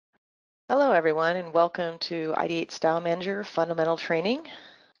Hello, everyone, and welcome to Ideate Style Manager Fundamental Training.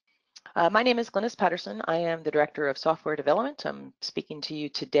 My name is Glynis Patterson. I am the Director of Software Development. I'm speaking to you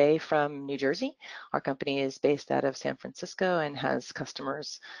today from New Jersey. Our company is based out of San Francisco and has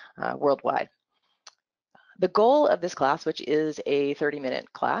customers worldwide. The goal of this class, which is a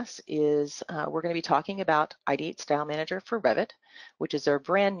 30-minute class, is we're going to be talking about Ideate Style Manager for Revit, which is our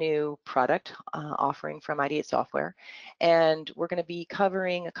brand new product offering from Ideate Software. And we're going to be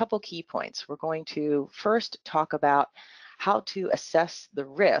covering a couple key points. We're going to first talk about how to assess the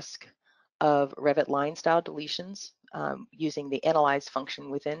risk of Revit line style deletions using the Analyze function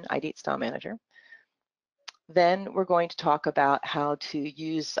within Ideate Style Manager. Then we're going to talk about how to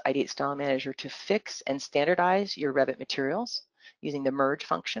use Ideate Style Manager to fix and standardize your Revit materials using the merge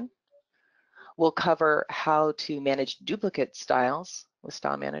function. We'll cover how to manage duplicate styles with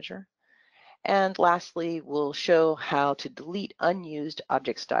Style Manager. And lastly, we'll show how to delete unused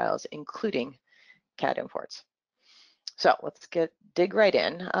object styles, including CAD imports. So let's dig right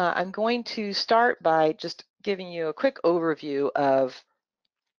in. I'm going to start by just giving you a quick overview of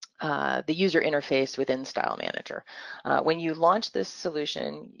the user interface within StyleManager. When you launch this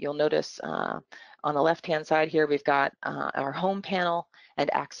solution, you'll notice on the left-hand side here, we've got our home panel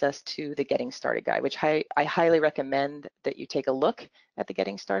and access to the Getting Started guide, which I highly recommend that you take a look at the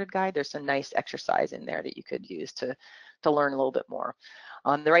Getting Started guide. There's some nice exercise in there that you could use to learn a little bit more.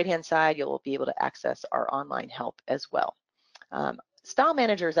 On the right-hand side, you'll be able to access our online help as well.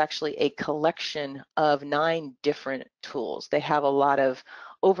 StyleManager is actually a collection of 9 different tools. They have a lot of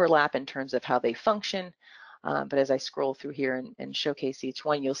overlap in terms of how they function, but as I scroll through here and showcase each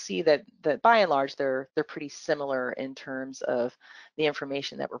one, you'll see that by and large they're pretty similar in terms of the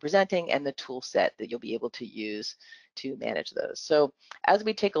information that we're presenting and the tool set that you'll be able to use to manage those. So as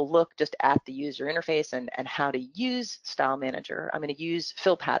we take a look just at the user interface and how to use StyleManager, I'm going to use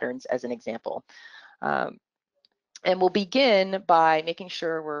fill patterns as an example. And we'll begin by making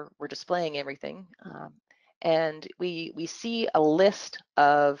sure we're displaying everything. And we see a list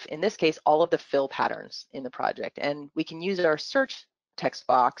of, in this case, all of the fill patterns in the project. And we can use our search text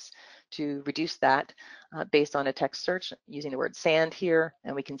box to reduce that based on a text search using the word sand here.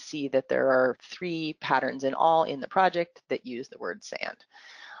 And we can see that there are 3 patterns in all in the project that use the word sand.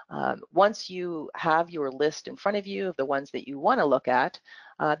 Once you have your list in front of you of the ones that you want to look at,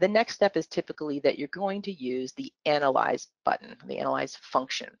 the next step is typically that you're going to use the Analyze button, the Analyze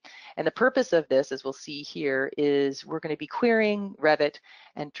function. And the purpose of this, as we'll see here, is we're going to be querying Revit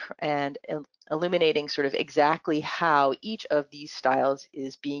and illuminating sort of exactly how each of these styles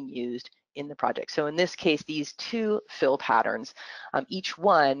is being used in the project. So in this case, these 2 fill patterns, each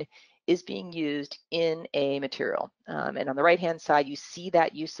one is being used in a material. And on the right-hand side, you see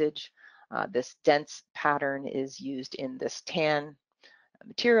that usage. This dense pattern is used in this tan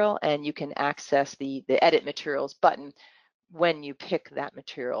material, and you can access the Edit Materials button when you pick that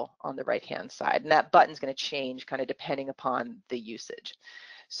material on the right-hand side. And that button's going to change kind of depending upon the usage.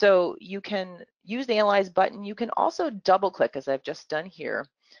 So you can use the Analyze button. You can also double-click, as I've just done here,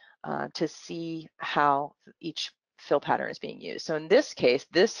 to see how each fill pattern is being used. So in this case,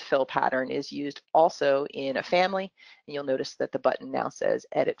 this fill pattern is used also in a family, and you'll notice that the button now says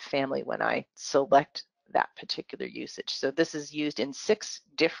Edit Family when I select that particular usage. So this is used in 6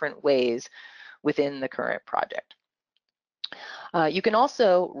 different ways within the current project. You can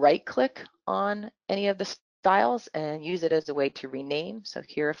also right-click on any of the styles and use it as a way to rename. So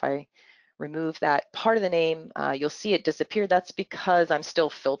here, if I remove that part of the name, you'll see it disappear. That's because I'm still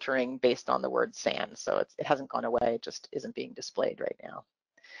filtering based on the word sand. So it hasn't gone away, it just isn't being displayed right now.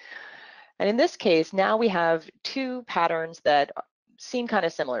 And in this case, now we have 2 patterns that seem kind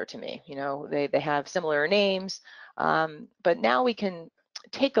of similar to me. You know, they have similar names, but now we can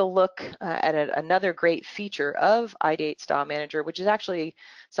take a look at another great feature of Ideate Style Manager, which is actually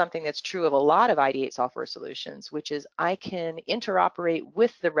something that's true of a lot of Ideate software solutions, which is I can interoperate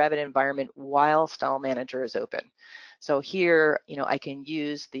with the Revit environment while Style Manager is open. So here, you know, I can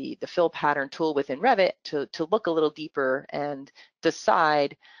use the fill pattern tool within Revit to look a little deeper and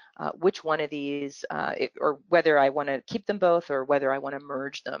decide which one of these, or whether I want to keep them both or whether I want to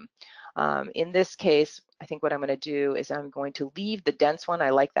merge them. In this case, I think what I'm going to do is I'm going to leave the dense one.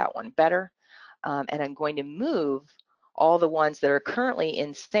 I like that one better. And I'm going to move all the ones that are currently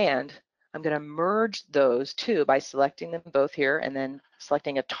in sand. I'm going to merge those 2 by selecting them both here and then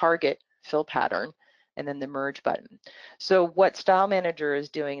selecting a target fill pattern and then the merge button. So what Style Manager is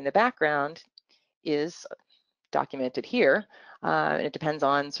doing in the background is documented here. And it depends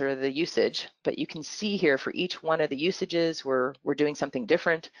on sort of the usage, but you can see here for each one of the usages, we're doing something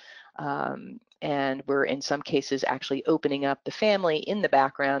different. and we're in some cases actually opening up the family in the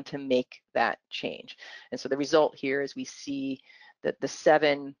background to make that change. And so the result here is we see that the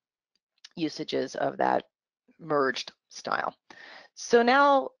 7 usages of that merged style. So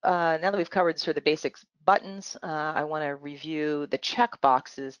now, now that we've covered sort of the basic buttons, I want to review the check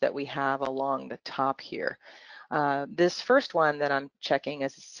boxes that we have along the top here. This first one that I'm checking,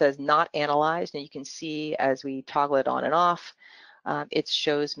 as it says not analyzed, and you can see as we toggle it on and off, it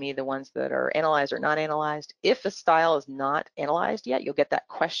shows me the ones that are analyzed or not analyzed. If a style is not analyzed yet, you'll get that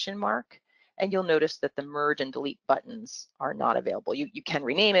question mark, and you'll notice that the merge and delete buttons are not available. You can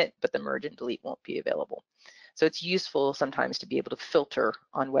rename it, but the merge and delete won't be available. So it's useful sometimes to be able to filter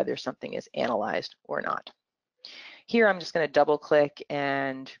on whether something is analyzed or not. Here I'm just going to double click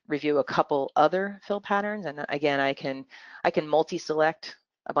and review a couple other fill patterns, and again I can multi-select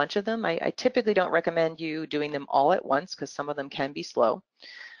a bunch of them. I typically don't recommend you doing them all at once because some of them can be slow.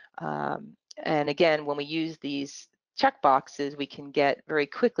 And again, when we use these checkboxes, we can get very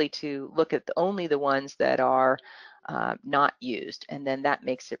quickly to look at only the ones that are not used, and then that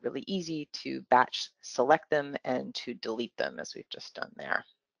makes it really easy to batch select them and to delete them as we've just done there.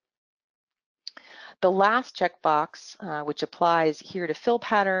 The last checkbox, which applies here to fill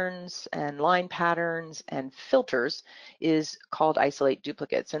patterns and line patterns and filters, is called isolate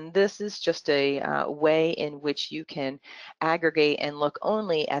duplicates. And this is just a way in which you can aggregate and look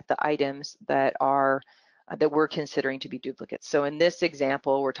only at the items that are that we're considering to be duplicates. So in this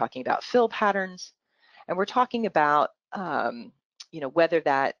example, we're talking about fill patterns, and we're talking about whether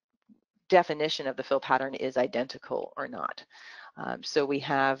that definition of the fill pattern is identical or not. So we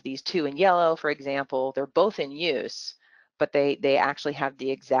have these 2 in yellow, for example. They're both in use, but they actually have the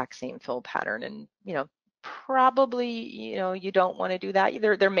exact same fill pattern. And probably you don't want to do that.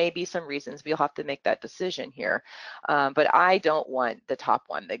 There may be some reasons, but you'll have to make that decision here. But I don't want the top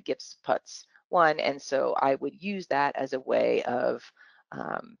one, the Gips Putz one, and so I would use that as a way of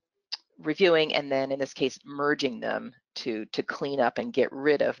reviewing, and then in this case merging them to clean up and get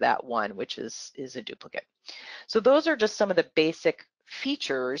rid of that one, which is a duplicate. So those are just some of the basic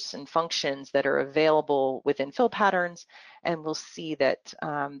features and functions that are available within fill patterns, and we'll see that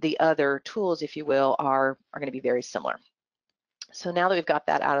the other tools, if you will, are going to be very similar. So now that we've got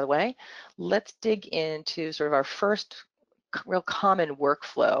that out of the way, let's dig into sort of our first real common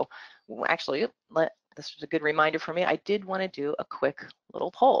workflow. Actually, this was a good reminder for me. I did want to do a quick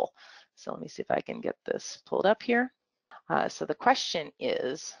little poll. So let me see if I can get this pulled up here. So the question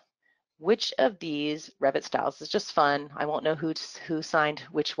is, which of these Revit styles is just fun? I won't know who signed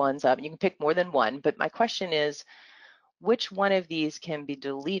which ones up. You can pick more than one, but my question is, which one of these can be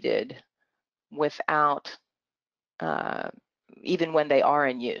deleted without, even when they are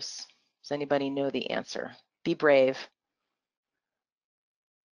in use? Does anybody know the answer? Be brave.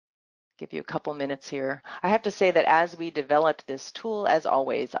 Give you a couple minutes here. I have to say that as we developed this tool, as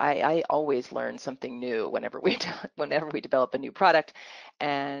always, I always learn something new whenever we develop a new product,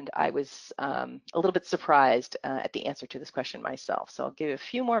 and I was a little bit surprised at the answer to this question myself. So I'll give you a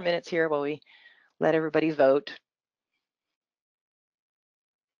few more minutes here while we let everybody vote.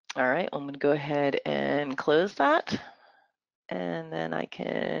 All right, I'm going to go ahead and close that, and then I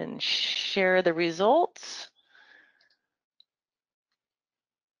can share the results.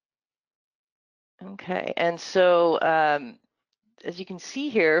 Okay, and so as you can see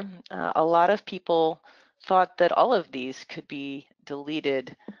here, a lot of people thought that all of these could be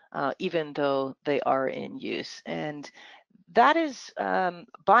deleted even though they are in use. And that is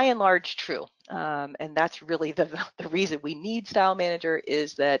by and large true. And that's really the reason we need StyleManager,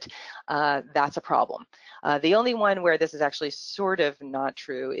 is that that's a problem. The only one where this is actually sort of not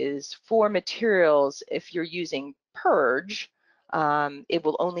true is for materials. If you're using Purge, it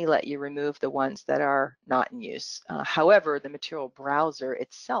will only let you remove the ones that are not in use. However, the material browser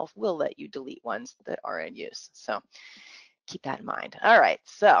itself will let you delete ones that are in use. So keep that in mind. All right,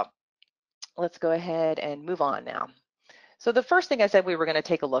 so let's go ahead and move on now. So the first thing I said we were going to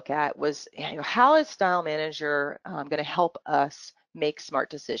take a look at was, how is StyleManager going to help us make smart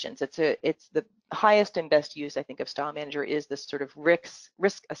decisions? It's the highest and best use, I think, of StyleManager is this sort of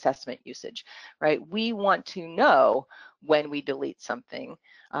risk assessment usage, right? We want to know when we delete something,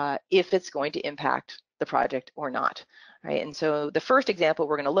 if it's going to impact the project or not, right? And so the first example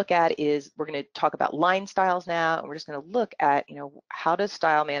we're going to look at is, we're going to talk about line styles now, and we're just going to look at, how does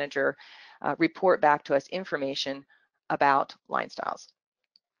StyleManager report back to us information about line styles.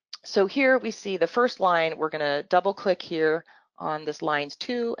 So here we see the first line. We're going to double click here on this lines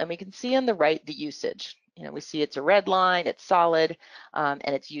 2, and we can see on the right the usage. We see it's a red line, it's solid, and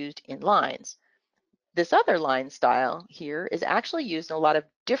it's used in lines. This other line style here is actually used in a lot of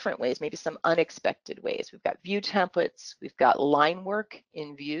different ways, maybe some unexpected ways. We've got view templates, we've got line work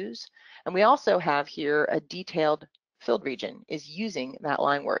in views, and we also have here a detailed filled region is using that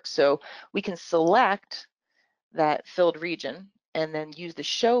line work. So we can select that filled region and then use the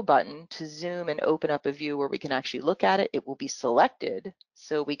show button to zoom and open up a view where we can actually look at it. It will be selected,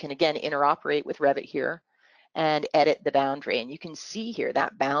 so we can again interoperate with Revit here and edit the boundary. And you can see here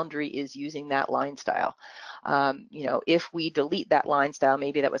that boundary is using that line style. You know, if we delete that line style,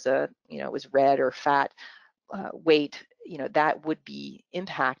 maybe that was a, you know, it was red or fat weight, you know, that would be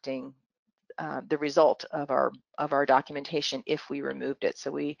impacting the result of our documentation if we removed it. So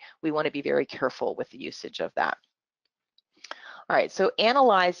we want to be very careful with the usage of that. All right, so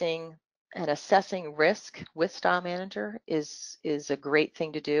analyzing and assessing risk with StyleManager is a great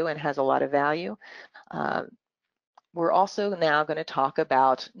thing to do and has a lot of value. We're also now going to talk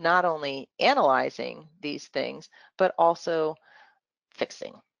about not only analyzing these things, but also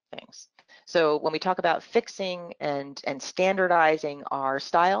fixing things. So when we talk about fixing and standardizing our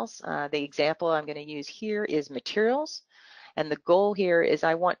styles, the example I'm going to use here is materials. And the goal here is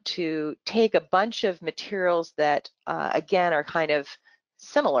I want to take a bunch of materials that, again, are kind of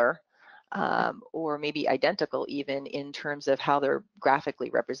similar or maybe identical even in terms of how they're graphically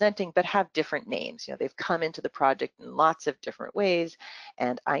representing, but have different names. You know, they've come into the project in lots of different ways,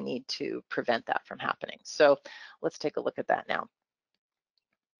 and I need to prevent that from happening. So let's take a look at that now.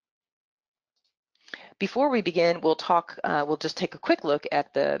 Before we begin, we'll just take a quick look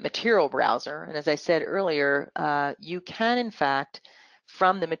at the material browser. And as I said earlier, you can, in fact,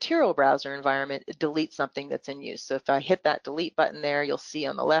 from the material browser environment, delete something that's in use. So if I hit that delete button there, you'll see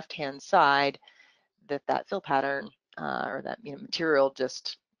on the left-hand side that that fill pattern or that material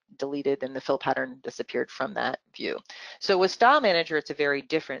just deleted and the fill pattern disappeared from that view. So with StyleManager, it's a very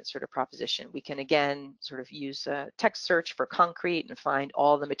different sort of proposition. We can, again, sort of use a text search for concrete and find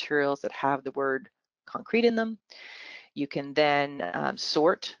all the materials that have the word concrete in them. You can then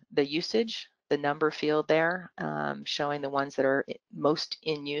sort the usage, the number field there, showing the ones that are most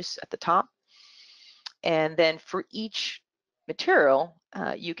in use at the top. And then for each material,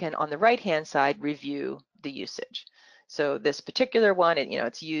 you can, on the right-hand side, review the usage. So this particular one,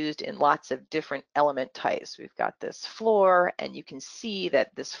 it's used in lots of different element types. We've got this floor, and you can see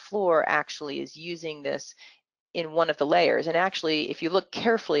that this floor actually is using this in one of the layers. And actually, if you look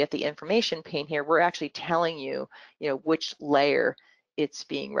carefully at the information pane here, we're actually telling you, which layer it's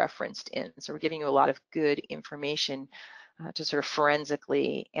being referenced in. So we're giving you a lot of good information to sort of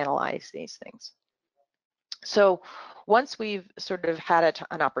forensically analyze these things. So once we've sort of had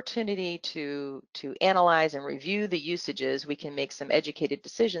an opportunity to analyze and review the usages, we can make some educated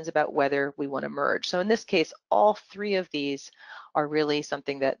decisions about whether we want to merge. So in this case, all three of these are really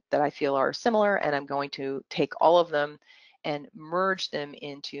something that I feel are similar, and I'm going to take all of them and merge them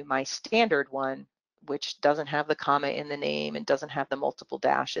into my standard one, which doesn't have the comma in the name and doesn't have the multiple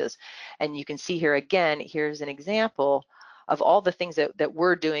dashes. And you can see here again, here's an example of all the things that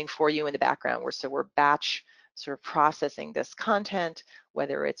we're doing for you in the background. We're batch sort of processing this content,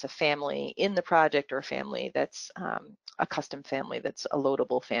 whether it's a family in the project or a family that's a custom family that's a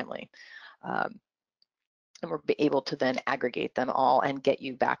loadable family. And we're able to then aggregate them all and get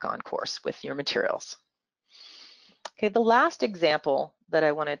you back on course with your materials. Okay, the last example that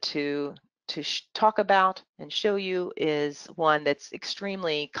I wanted to talk about and show you is one that's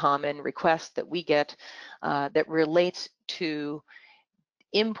extremely common request that we get that relates to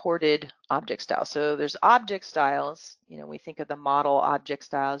imported object styles. So there's object styles, we think of the model object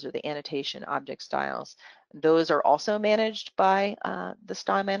styles or the annotation object styles. Those are also managed by the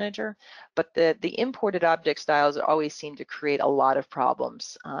StyleManager, but the imported object styles always seem to create a lot of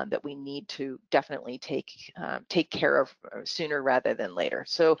problems that we need to definitely take care of sooner rather than later.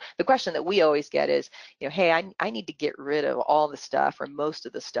 So the question that we always get is, hey, I need to get rid of all the stuff or most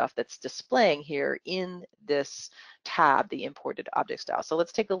of the stuff that's displaying here in this tab, the imported object style. So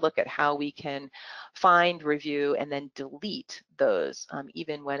let's take a look at how we can find, review, and then delete those,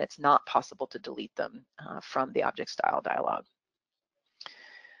 even when it's not possible to delete them from the object style dialog.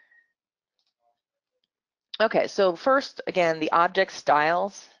 Okay, so first, again, the object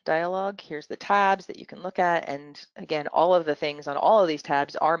styles dialog. Here's the tabs that you can look at, and again, all of the things on all of these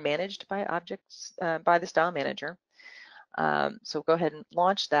tabs are managed by objects by the StyleManager. So go ahead and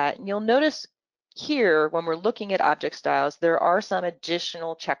launch that, and you'll notice here, when we're looking at object styles, there are some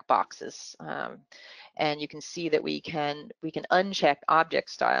additional checkboxes. And you can see that we can uncheck object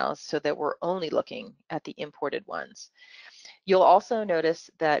styles so that we're only looking at the imported ones. You'll also notice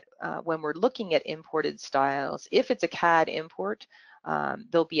that when we're looking at imported styles, if it's a CAD import,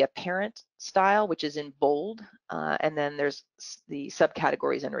 There'll be a parent style, which is in bold, and then there's the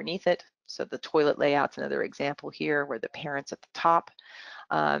subcategories underneath it. So the toilet layout's another example here where the parent's at the top.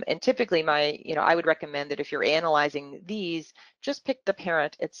 And typically I would recommend that if you're analyzing these, just pick the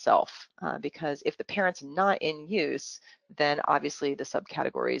parent itself, because if the parent's not in use, then obviously the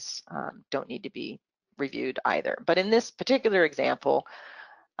subcategories don't need to be reviewed either. But in this particular example,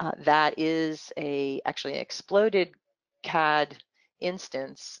 that is actually an exploded CAD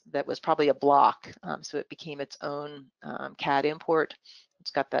instance that was probably a block, so it became its own CAD import. It's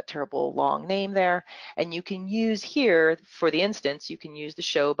got that terrible long name there, and you can use here for the instance, you can use the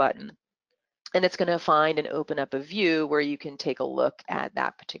show button, and it's going to find and open up a view where you can take a look at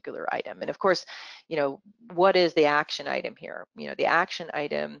that particular item. And of course, what is the action item here? The action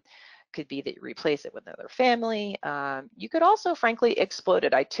item could be that you replace it with another family. You could also, frankly, explode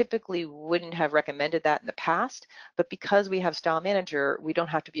it. I typically wouldn't have recommended that in the past, but because we have StyleManager, we don't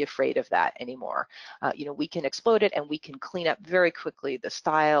have to be afraid of that anymore. We can explode it and we can clean up very quickly the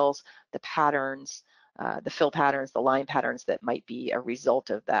styles, the patterns, the fill patterns, the line patterns that might be a result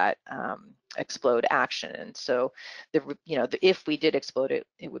of that explode action. And so, if we did explode it,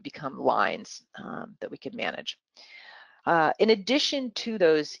 it would become lines that we could manage. In addition to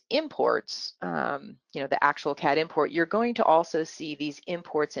those imports, the actual CAD import, you're going to also see these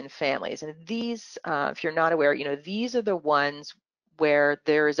imports in families. And these, if you're not aware, these are the ones where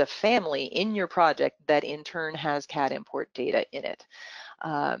there is a family in your project that in turn has CAD import data in it.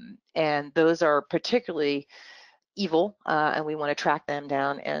 And those are particularly evil, and we want to track them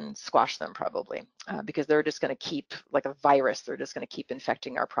down and squash them probably, because they're just going to keep, like a virus, they're just going to keep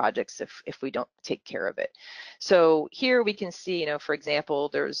infecting our projects if we don't take care of it. So here we can see, for example,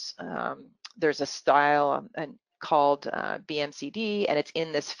 there's a style called BMCD, and it's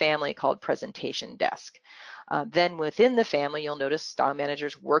in this family called Presentation Desk. Then within the family, you'll notice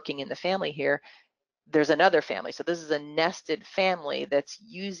StyleManager's working in the family here. There's another family. So this is a nested family that's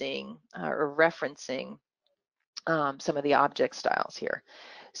using or referencing some of the object styles here.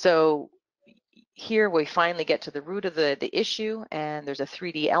 So here we finally get to the root of the issue, and there's a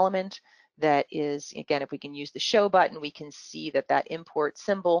 3D element that is, again, if we can use the show button, we can see that that import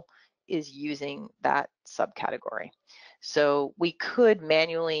symbol is using that subcategory. So we could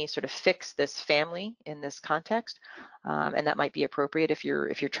manually sort of fix this family in this context, and that might be appropriate if you're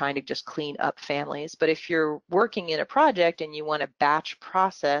trying to just clean up families. But if you're working in a project and you want to batch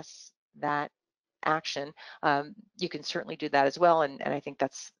process that action, you can certainly do that as well, and I think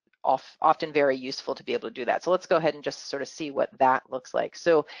that's often very useful to be able to do that. So let's go ahead and just sort of see what that looks like.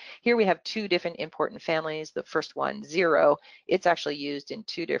 So here we have two different important families. The first one, 0, it's actually used in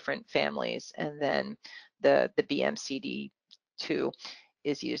two different families, and then the BMCD2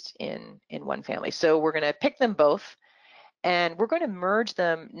 is used in one family. So we're going to pick them both, and we're going to merge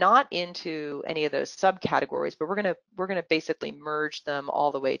them not into any of those subcategories, but we're going to basically merge them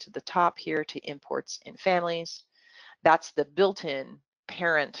all the way to the top here to imports in families. That's the built-in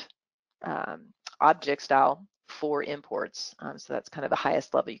parent object style for imports. So that's kind of the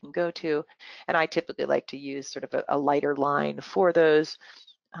highest level you can go to. And I typically like to use sort of a lighter line for those,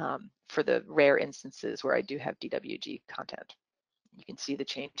 for the rare instances where I do have DWG content. You can see the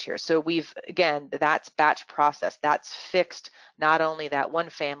change here. So again, that's batch process. That's fixed. Not only that one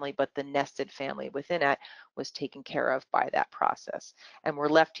family, but the nested family within it was taken care of by that process. And we're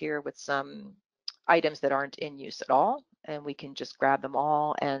left here with some items that aren't in use at all, and we can just grab them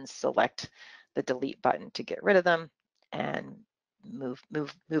all and select the delete button to get rid of them and move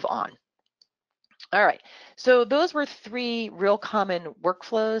on. All right, so those were 3 real common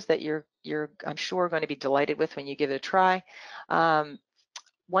workflows that you're I'm sure going to be delighted with when you give it a try.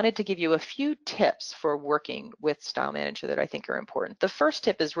 Wanted to give you a few tips for working with StyleManager that I think are important. The first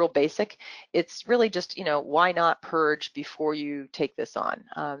tip is real basic. It's really just, why not purge before you take this on?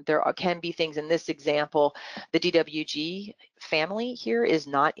 There can be things in this example. The DWG family here is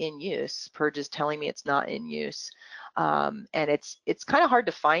not in use. Purge is telling me it's not in use. And it's kind of hard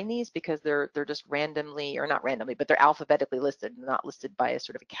to find these because they're just randomly, or not randomly, but they're alphabetically listed, not listed by a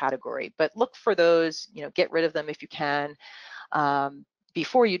sort of a category. But look for those, get rid of them if you can.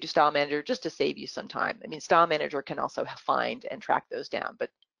 Before you do StyleManager, just to save you some time. I mean, StyleManager can also find and track those down, but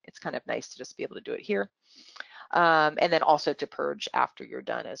it's kind of nice to just be able to do it here. And then also to purge after you're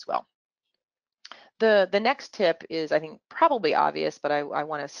done as well. The next tip is, I think, probably obvious, but I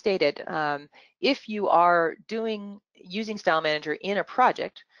want to state it. If you are using StyleManager in a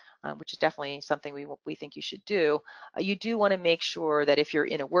project, which is definitely something we think you should do, you do want to make sure that if you're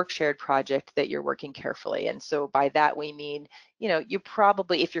in a work shared project that you're working carefully. And so by that we mean, you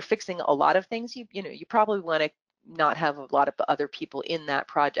probably, if you're fixing a lot of things, you probably want to not have a lot of other people in that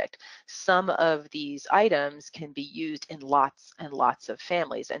project. Some of these items can be used in lots and lots of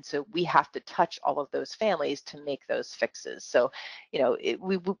families, and so we have to touch all of those families to make those fixes. So,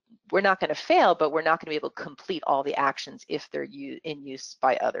 we're not going to fail, but we're not going to be able to complete all the actions if they're in use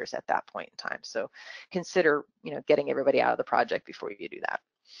by others at that point in time. So consider, getting everybody out of the project before you do that.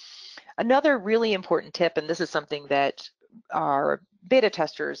 Another really important tip, and this is something that our beta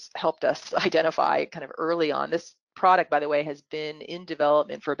testers helped us identify kind of early on. This product, by the way, has been in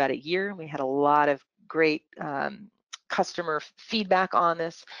development for about a year. We had a lot of great customer feedback on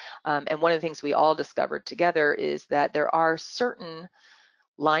this. And one of the things we all discovered together is that there are certain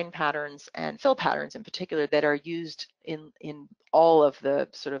line patterns and fill patterns in particular that are used in all of the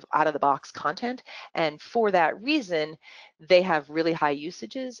sort of out-of-the-box content. And for that reason, they have really high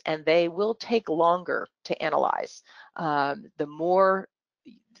usages and they will take longer to analyze. The more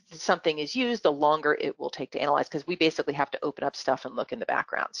something is used, the longer it will take to analyze, because we basically have to open up stuff and look in the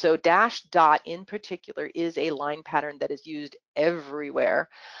background. So dash dot in particular is a line pattern that is used everywhere.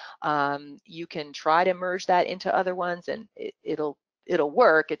 You can try to merge that into other ones and it'll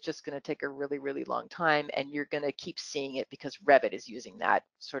work. It's just going to take a really, really long time, and you're going to keep seeing it because Revit is using that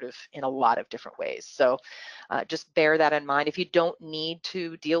sort of in a lot of different ways. So just bear that in mind. If you don't need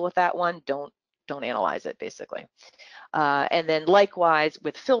to deal with that one, don't analyze it, basically. And then likewise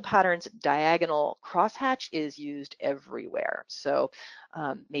with fill patterns, diagonal crosshatch is used everywhere. So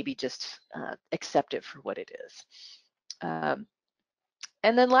maybe just accept it for what it is.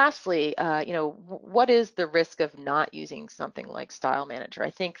 And then lastly, what is the risk of not using something like StyleManager?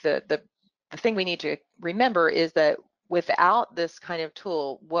 I think the thing we need to remember is that without this kind of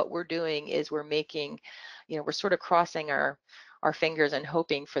tool, what we're doing is we're making, we're sort of crossing our fingers and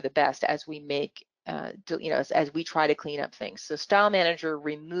hoping for the best as we make, as we try to clean up things. So StyleManager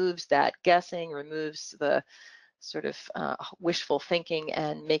removes that guessing, removes the sort of wishful thinking,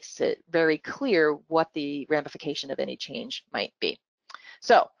 and makes it very clear what the ramification of any change might be.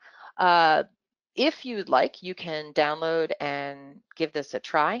 So if you'd like, you can download and give this a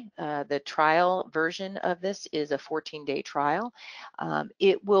try. The trial version of this is a 14-day trial.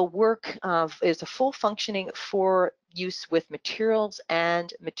 It will work as a full functioning for use with materials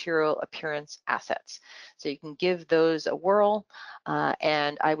and material appearance assets. So you can give those a whirl,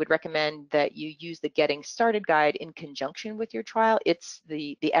 and I would recommend that you use the Getting Started guide in conjunction with your trial. It's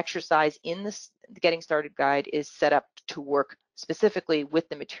the exercise in the Getting Started guide is set up to work specifically with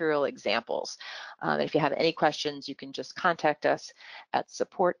the material examples. If you have any questions, you can just contact us at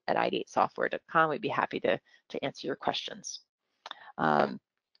support@ideatesoftware.com. We'd be happy to answer your questions.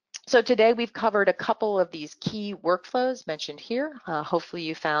 So today we've covered a couple of these key workflows mentioned here. Hopefully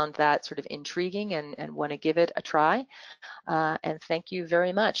you found that sort of intriguing and want to give it a try. And thank you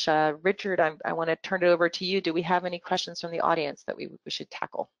very much. Richard, I want to turn it over to you. Do we have any questions from the audience that we should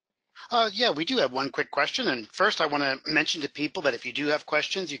tackle? Yeah, we do have one quick question. And first, I want to mention to people that if you do have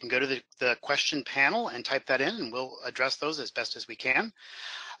questions, you can go to the question panel and type that in, and we'll address those as best as we can.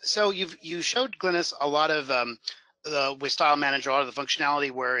 So you showed Glynis a lot of with StyleManager, a lot of the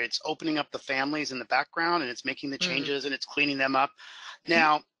functionality where it's opening up the families in the background and it's making the changes and it's cleaning them up.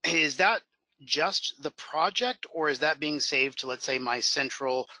 Now, is that just the project, or is that being saved to, let's say, my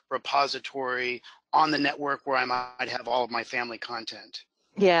central repository on the network where I might have all of my family content?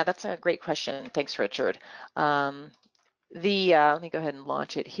 Yeah, that's a great question. Thanks, Richard. Let me go ahead and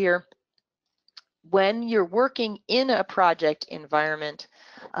launch it here. When you're working in a project environment,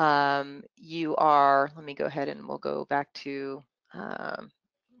 you are, let me go ahead and we'll go back to, we'll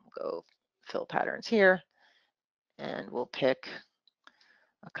go fill patterns here, and we'll pick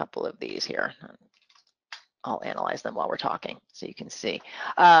a couple of these here. I'll analyze them while we're talking so you can see.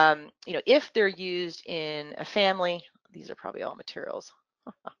 If they're used in a family, these are probably all materials.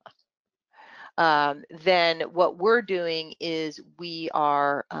 Then what we're doing is we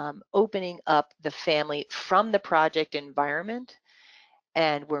are opening up the family from the project environment,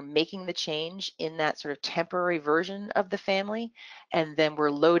 and we're making the change in that sort of temporary version of the family, and then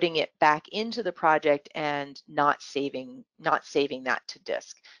we're loading it back into the project and not saving that to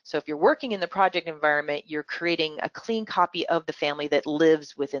disk. So if you're working in the project environment, you're creating a clean copy of the family that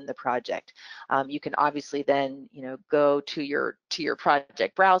lives within the project. You can obviously then go to your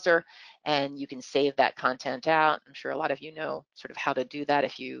project browser, and you can save that content out. I'm sure a lot of you know sort of how to do that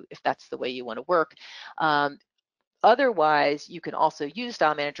if that's the way you want to work. Otherwise, you can also use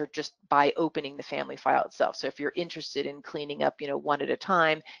StyleManager just by opening the family file itself. So if you're interested in cleaning up, one at a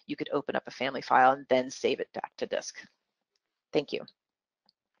time, you could open up a family file and then save it back to disk. Thank you.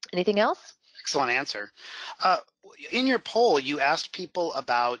 Anything else? Excellent answer. In your poll, you asked people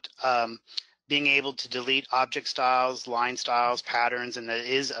about being able to delete object styles, line styles, patterns, and that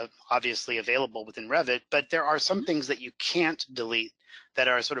is obviously available within Revit, but there are some things that you can't delete that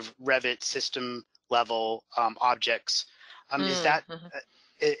are sort of Revit system level objects. Is that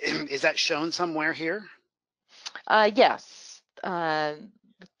is that shown somewhere here? Yes.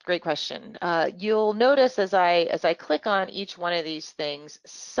 Great question. You'll notice as I click on each one of these things,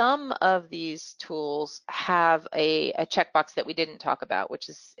 some of these tools have a checkbox that we didn't talk about, which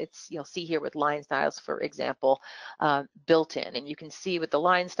is you'll see here with line styles, for example, built in. And you can see with the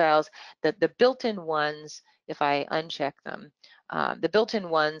line styles that the built-in ones, if I uncheck them, the built-in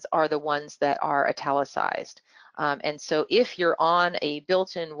ones are the ones that are italicized. And so if you're on a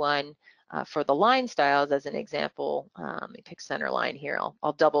built-in one, for the line styles, as an example, let me pick center line here.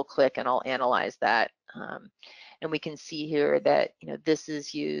 I'll double click and I'll analyze that. And we can see here that this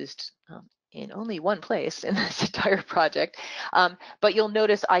is used in only one place in this entire project. But you'll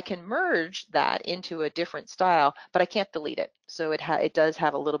notice I can merge that into a different style, but I can't delete it. So it does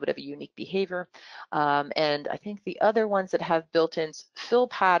have a little bit of a unique behavior. And I think the other ones that have built-ins, fill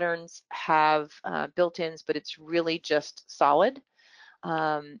patterns have built-ins, but it's really just solid.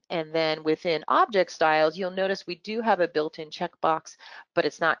 And then within object styles, you'll notice we do have a built-in checkbox, but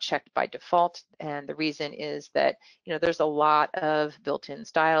it's not checked by default. And the reason is that, there's a lot of built-in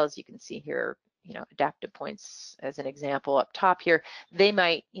styles. You can see here, adaptive points as an example up top here. They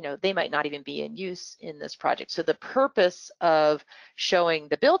might not even be in use in this project. So the purpose of showing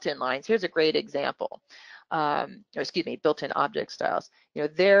the built-in lines, here's a great example. Built-in object styles.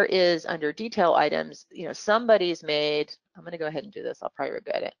 There is under detail items, somebody's made, I'm going to go ahead and do this. I'll probably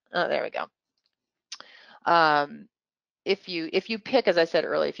regret it. Oh, there we go. If you pick, as I said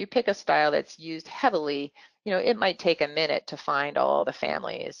earlier, if you pick a style that's used heavily, it might take a minute to find all the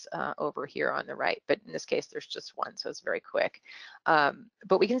families over here on the right. But in this case, there's just one, so it's very quick.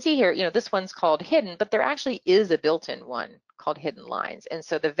 But we can see here, this one's called hidden, but there actually is a built-in one called hidden lines. And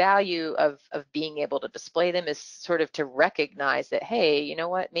so the value of being able to display them is sort of to recognize that, hey, you know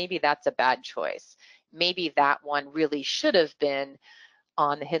what, maybe that's a bad choice. Maybe that one really should have been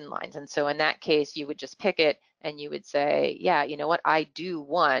on the hidden lines. And so in that case, you would just pick it and you would say, yeah, you know what, I do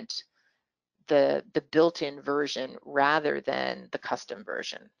want the built-in version rather than the custom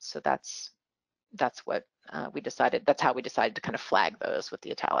version. So that's what we decided. That's how we decided to kind of flag those with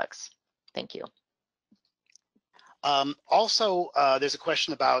the italics. Thank you. Also, there's a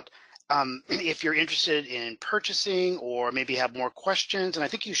question about if you're interested in purchasing or maybe have more questions, and I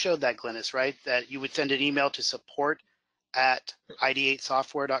think you showed that, Glynis, right? That you would send an email to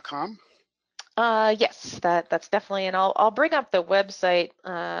support@ideatesoftware.com. Yes, that's definitely, and I'll bring up the website.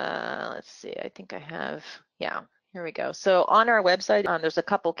 Let's see, I think I have, yeah, here we go. So on our website, there's a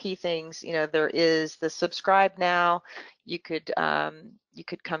couple key things. There is the subscribe now. You could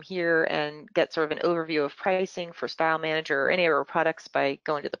come here and get sort of an overview of pricing for StyleManager or any of our products by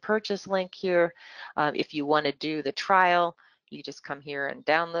going to the purchase link here. If you want to do the trial, you just come here and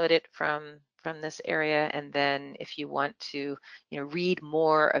download it from this area. And then if you want to read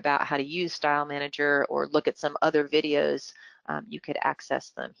more about how to use StyleManager or look at some other videos, you could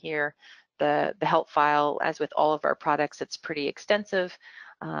access them here. The help file, as with all of our products, it's pretty extensive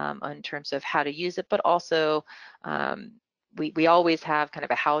in terms of how to use it, but also we always have kind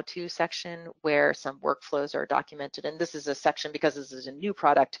of a how-to section where some workflows are documented. And this is a section, because this is a new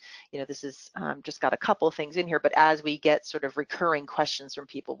product, this is just got a couple of things in here, but as we get sort of recurring questions from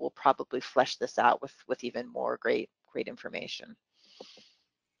people, we'll probably flesh this out with even more great information.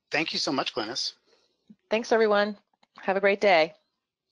 Thank you so much, Glynis. Thanks, everyone. Have a great day.